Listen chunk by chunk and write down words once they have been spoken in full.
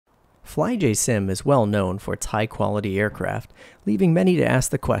FlyJSim is well known for its high-quality aircraft, leaving many to ask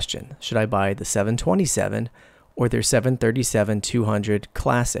the question, should I buy the 727 or their 737-200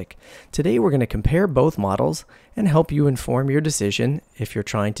 Classic? Today we're going to compare both models and help you inform your decision if you're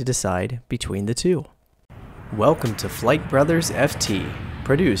trying to decide between the two. Welcome to Flightbrosft,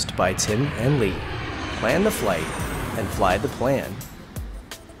 produced by Tim and Lee. Plan the flight and fly the plan.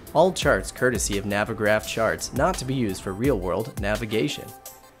 All charts courtesy of Navigraph charts, not to be used for real-world navigation.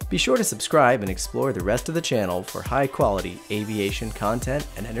 Be sure to subscribe and explore the rest of the channel for high-quality aviation content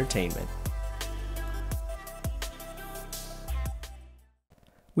and entertainment.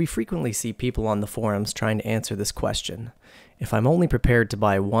 We frequently see people on the forums trying to answer this question. If I'm only prepared to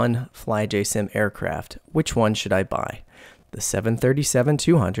buy one FlyJSim aircraft, which one should I buy? The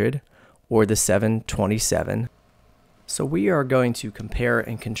 737-200 or the 727? So we are going to compare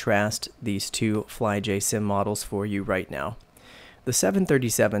and contrast these two FlyJSim models for you right now. The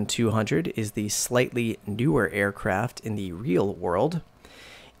 737-200 is the slightly newer aircraft in the real world.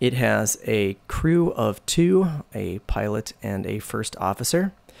 It has a crew of two, a pilot and a first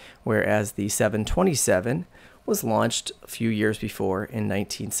officer, whereas the 727 was launched a few years before in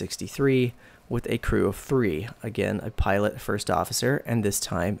 1963 with a crew of three, again a pilot, first officer, and this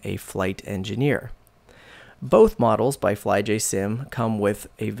time a flight engineer. Both models by FlyJSim come with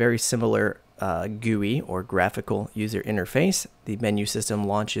a very similar GUI or graphical user interface. The menu system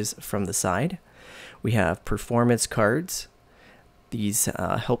launches from the side. We have performance cards. These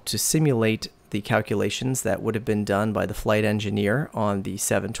help to simulate the calculations that would have been done by the flight engineer on the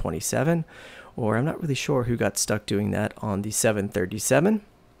 727, or I'm not really sure who got stuck doing that on the 737.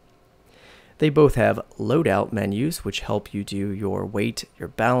 They both have loadout menus, which help you do your weight, your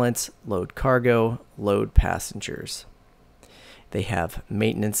balance, load cargo, load passengers. They have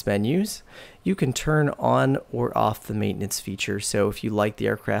maintenance menus. You can turn on or off the maintenance feature, so if you like the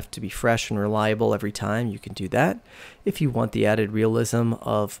aircraft to be fresh and reliable every time, you can do that. If you want the added realism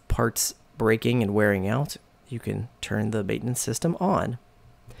of parts breaking and wearing out, you can turn the maintenance system on.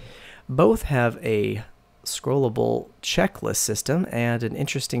 Both have a scrollable checklist system, and an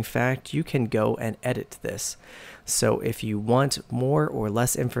interesting fact, you can go and edit this. So if you want more or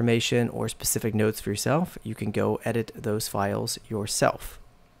less information or specific notes for yourself, you can go edit those files yourself.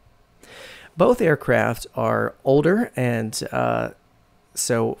 Both aircraft are older, and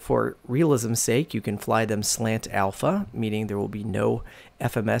so for realism's sake, you can fly them slant alpha, meaning there will be no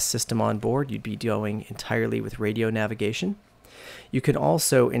FMS system on board. You'd be going entirely with radio navigation. You can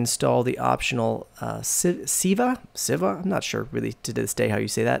also install the optional CIVA, I'm not sure really to this day how you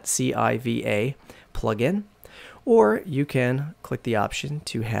say that, CIVA plugin, or you can click the option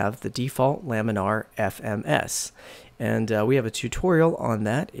to have the default laminar FMS. And we have a tutorial on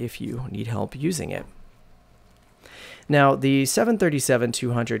that if you need help using it. Now, the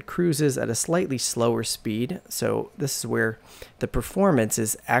 737-200 cruises at a slightly slower speed, so this is where the performance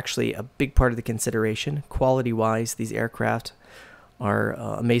is actually a big part of the consideration. Quality-wise, these aircraft are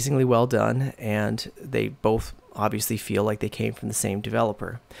amazingly well done, and they both obviously feel like they came from the same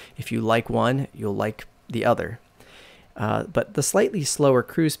developer. If you like one, you'll like the other. But the slightly slower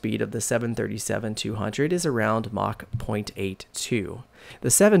cruise speed of the 737-200 is around Mach 0.82.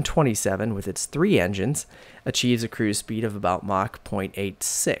 The 727, with its three engines, achieves a cruise speed of about Mach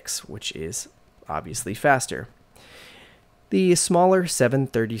 0.86, which is obviously faster. The smaller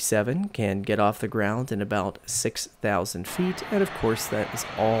 737 can get off the ground in about 6,000 feet, and of course that is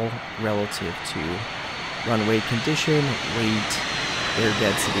all relative to runway condition, weight, air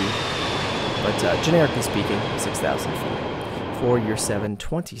density, but generically speaking, 6,000 feet. For your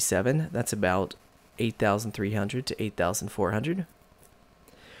 727, that's about 8,300 to 8,400.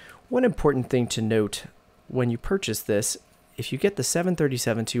 One important thing to note when you purchase this, if you get the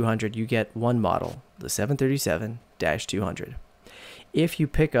 737-200, you get one model, the 737-200. If you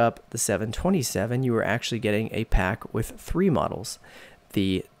pick up the 727, you are actually getting a pack with three models.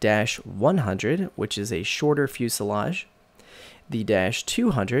 The -100, which is a shorter fuselage, the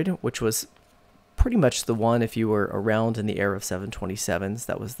 -200, which was pretty much the one if you were around in the era of 727s,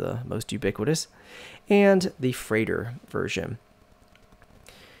 that was the most ubiquitous, and the freighter version.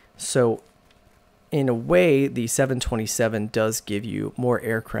 So in a way, the 727 does give you more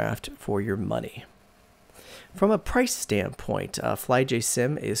aircraft for your money. From a price standpoint,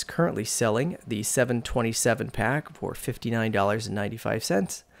 FlyJSim is currently selling the 727 pack for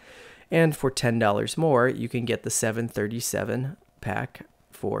 $59.95, and for $10 more, you can get the 737 pack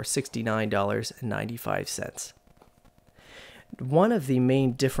for $69.95. One of the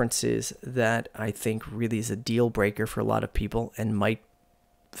main differences that I think really is a deal breaker for a lot of people and might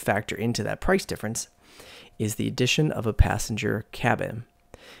factor into that price difference is the addition of a passenger cabin.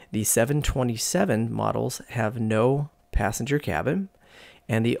 The 727 models have no passenger cabin,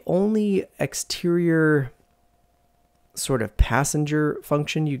 and the only exterior sort of passenger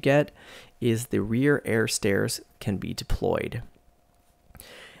function you get is the rear air stairs can be deployed.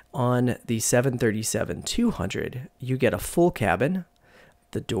 On the 737-200, you get a full cabin,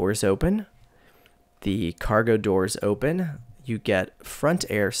 the doors open, the cargo doors open, you get front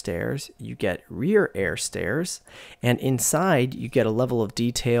air stairs, you get rear air stairs, and inside you get a level of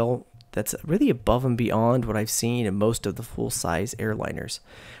detail that's really above and beyond what I've seen in most of the full-size airliners.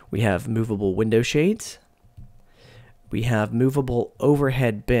 We have movable window shades, we have movable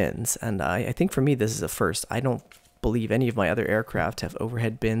overhead bins, and I think for me this is a first. I don't believe any of my other aircraft have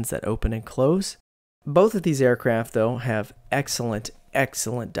overhead bins that open and close. Both of these aircraft, though, have excellent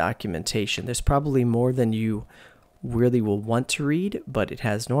documentation. There's probably more than you really will want to read, but it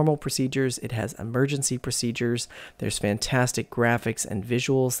has normal procedures, it has emergency procedures, there's fantastic graphics and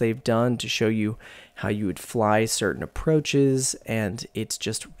visuals they've done to show you how you would fly certain approaches, and it's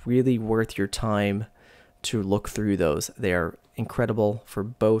just really worth your time to look through those. They are incredible for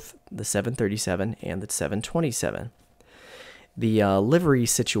both the 737 and the 727. The livery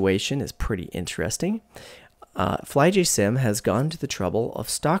situation is pretty interesting. FlyJSim has gone to the trouble of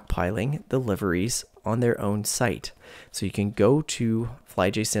stockpiling the liveries on their own site. So you can go to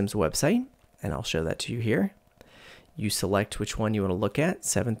FlyJSim's website, and I'll show that to you here. You select which one you want to look at,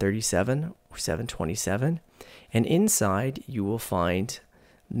 737 or 727, and inside you will find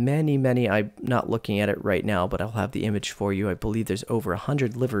many, I'm not looking at it right now, but I'll have the image for you. I believe there's over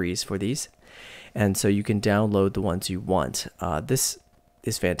 100 liveries for these, and so you can download the ones you want. This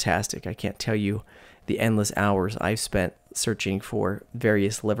is fantastic. I can't tell you the endless hours I've spent searching for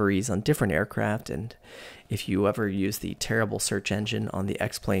various liveries on different aircraft, and if you ever use the terrible search engine on the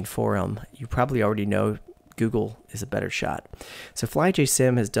X-Plane forum, you probably already know Google is a better shot. So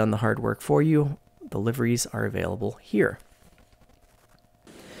FlyJSim has done the hard work for you. The liveries are available here.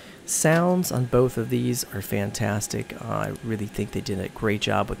 Sounds on both of these are fantastic. I really think they did a great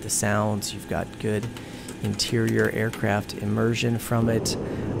job with the sounds. You've got good interior aircraft immersion from it.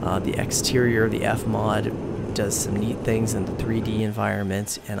 The exterior, the F mod, does some neat things in the 3D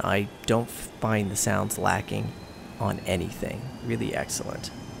environment, and I don't find the sounds lacking on anything. Really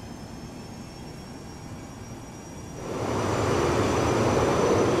excellent.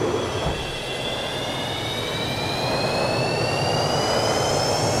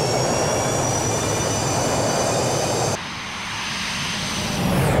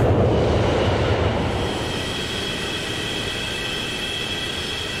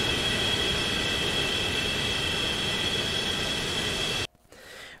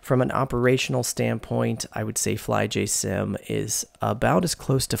 From an operational standpoint, I would say FlyJSim is about as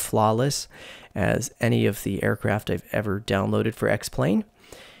close to flawless as any of the aircraft I've ever downloaded for X-Plane.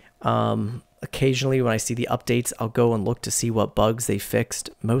 Occasionally when I see the updates, I'll go and look to see what bugs they fixed,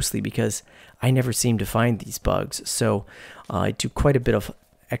 mostly because I never seem to find these bugs. So I do quite a bit of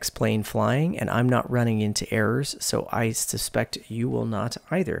X-Plane flying, and I'm not running into errors, so I suspect you will not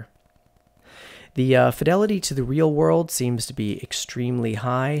either. The fidelity to the real world seems to be extremely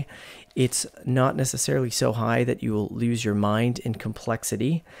high. It's not necessarily so high that you will lose your mind in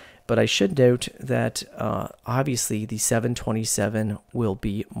complexity, but I should note that obviously the 727 will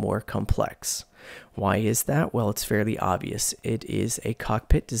be more complex. Why is that? Well, it's fairly obvious. It is a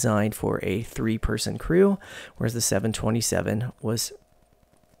cockpit designed for a 3-person crew, whereas the 727 was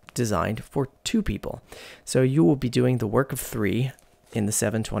designed for 2 people. So you will be doing the work of 3 in the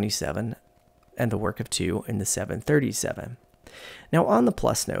 727 and the work of 2 in the 737. Now on the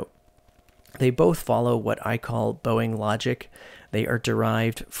plus note, they both follow what I call Boeing logic. They are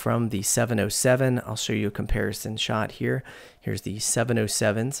derived from the 707. I'll show you a comparison shot here. Here's the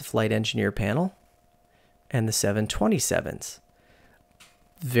 707's flight engineer panel and the 727's.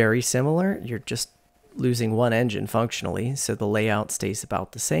 Very similar. You're just losing one engine functionally, so the layout stays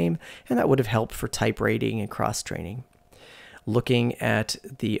about the same, and that would have helped for type rating and cross-training. Looking at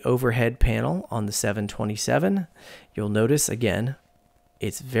the overhead panel on the 727, you'll notice again,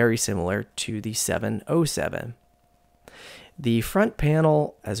 it's very similar to the 707. The front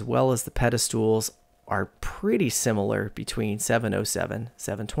panel as well as the pedestals are pretty similar between 707,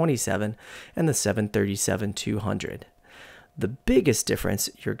 727, and the 737-200. The biggest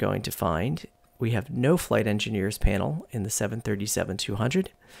difference you're going to find, we have no flight engineers panel in the 737-200.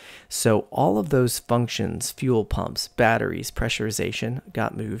 So all of those functions, fuel pumps, batteries, pressurization,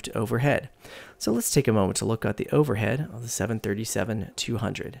 got moved overhead. So let's take a moment to look at the overhead of the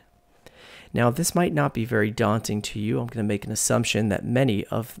 737-200. Now this might not be very daunting to you. I'm going to make an assumption that many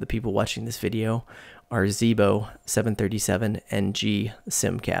of the people watching this video are Zibo 737 NG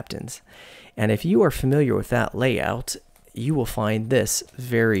sim captains. And if you are familiar with that layout, you will find this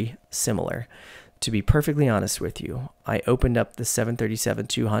very similar. To be perfectly honest with you, I opened up the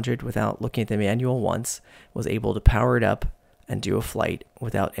 737-200 without looking at the manual once, was able to power it up and do a flight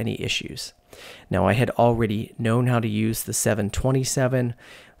without any issues. Now, I had already known how to use the 727,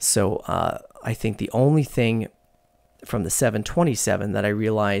 so I think the only thing from the 727 that I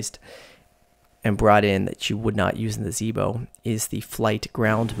realized and brought in that you would not use in the Zibo is the flight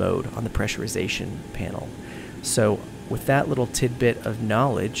ground mode on the pressurization panel. So with that little tidbit of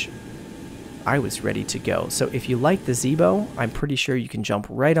knowledge, I was ready to go. So if you like the Zibo, I'm pretty sure you can jump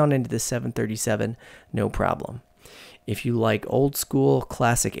right on into the 737, no problem. If you like old school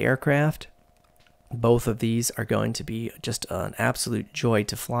classic aircraft, both of these are going to be just an absolute joy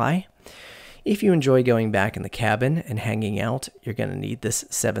to fly. If you enjoy going back in the cabin and hanging out, you're going to need this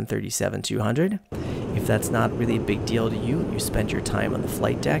 737-200. If that's not really a big deal to you, you spend your time on the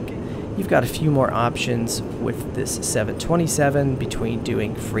flight deck, you've got a few more options with this 727 between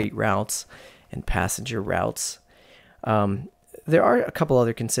doing freight routes and passenger routes. There are a couple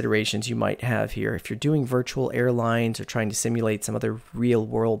other considerations you might have here. If you're doing virtual airlines or trying to simulate some other real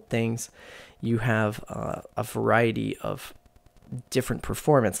world things, you have a variety of different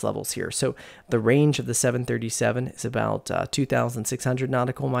performance levels here. So the range of the 737 is about 2,600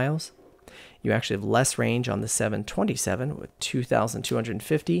 nautical miles. You actually have less range on the 727 with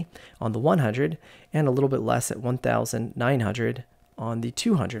 2,250 on the 100 and a little bit less at 1,900 on the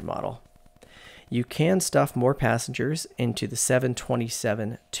 200 model. You can stuff more passengers into the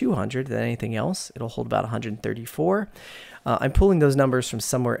 727-200 than anything else. It'll hold about 134. I'm pulling those numbers from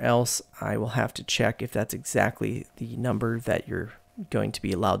somewhere else. I will have to check if that's exactly the number that you're going to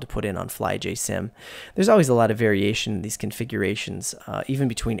be allowed to put in on FlyJSim. There's always a lot of variation in these configurations. Even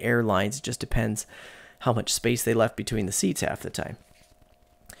between airlines, it just depends how much space they left between the seats half the time.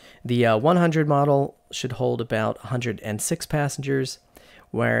 The 100 model should hold about 106 passengers,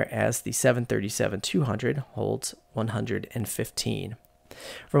 whereas the 737-200 holds 115.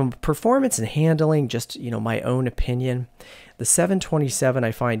 From performance and handling, just my own opinion, the 727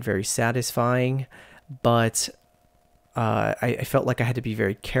 I find very satisfying, but I felt like I had to be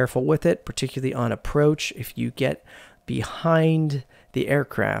very careful with it, particularly on approach. If you get behind the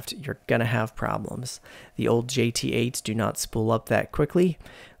aircraft, you're gonna have problems. The old JT8s do not spool up that quickly,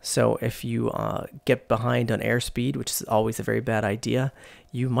 so if you get behind on airspeed, which is always a very bad idea,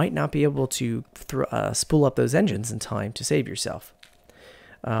 you might not be able to spool up those engines in time to save yourself.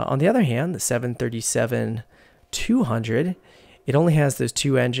 On the other hand, the 737-200, it only has those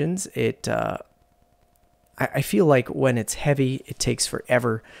two engines. I feel like when it's heavy, it takes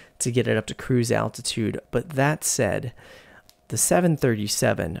forever to get it up to cruise altitude. But that said, the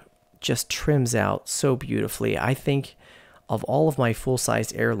 737 just trims out so beautifully. I think of all of my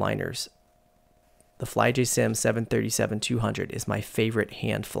full-size airliners, the FlyJSim 737-200 is my favorite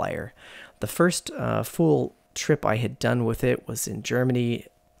hand flyer. The first full trip I had done with it was in Germany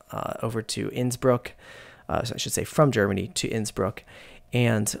over to Innsbruck. I should say from Germany to Innsbruck.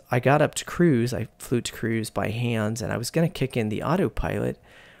 And I got up to cruise. I flew to cruise by hand, and I was going to kick in the autopilot,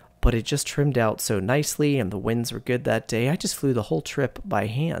 but it just trimmed out so nicely, and the winds were good that day. I just flew the whole trip by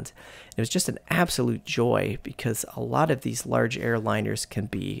hand. It was just an absolute joy because a lot of these large airliners can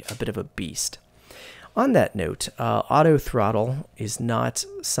be a bit of a beast. On that note, auto throttle is not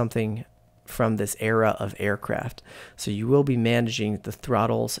something from this era of aircraft, so you will be managing the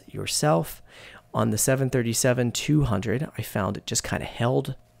throttles yourself. On the 737-200, I found it just kind of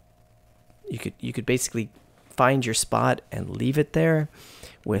held. You could basically find your spot and leave it there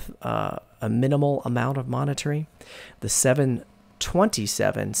with a minimal amount of monitoring. The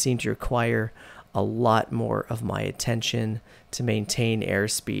 727 seemed to require a lot more of my attention to maintain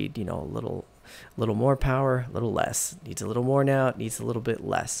airspeed. A little more power, a little less. Needs a little more now, it needs a little bit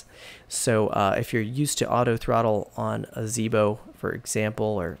less. So if you're used to auto throttle on a Zibo, for example,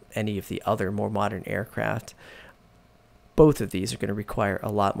 or any of the other more modern aircraft, both of these are going to require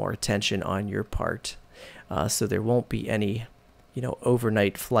a lot more attention on your part. So there won't be any,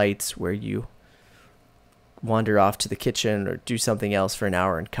 overnight flights where you wander off to the kitchen or do something else for an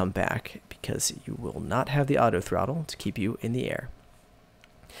hour and come back, because you will not have the auto throttle to keep you in the air.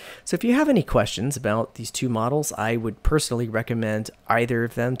 So if you have any questions about these two models, I would personally recommend either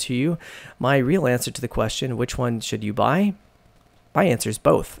of them to you. My real answer to the question, which one should you buy? My answer is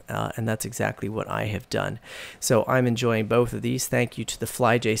both, and that's exactly what I have done. So I'm enjoying both of these. Thank you to the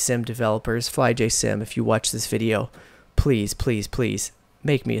FlyJSim developers. FlyJSim, if you watch this video, please, please, please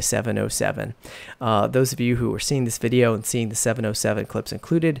make me a 707. Those of you who are seeing this video and seeing the 707 clips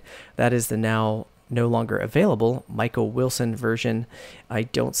included, that is the now no longer available, Michael Wilson version. I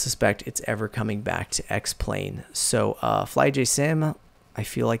don't suspect it's ever coming back to X-Plane. So FlyJSim, I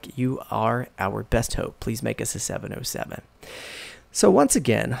feel like you are our best hope. Please make us a 707. So once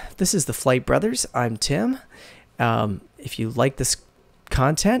again, this is the Flight Brothers. I'm Tim. If you like this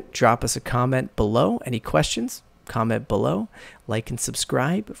content, drop us a comment below. Any questions? Comment below. Like and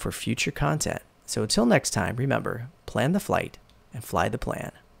subscribe for future content. So until next time, remember, plan the flight and fly the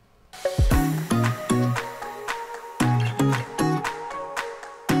plan.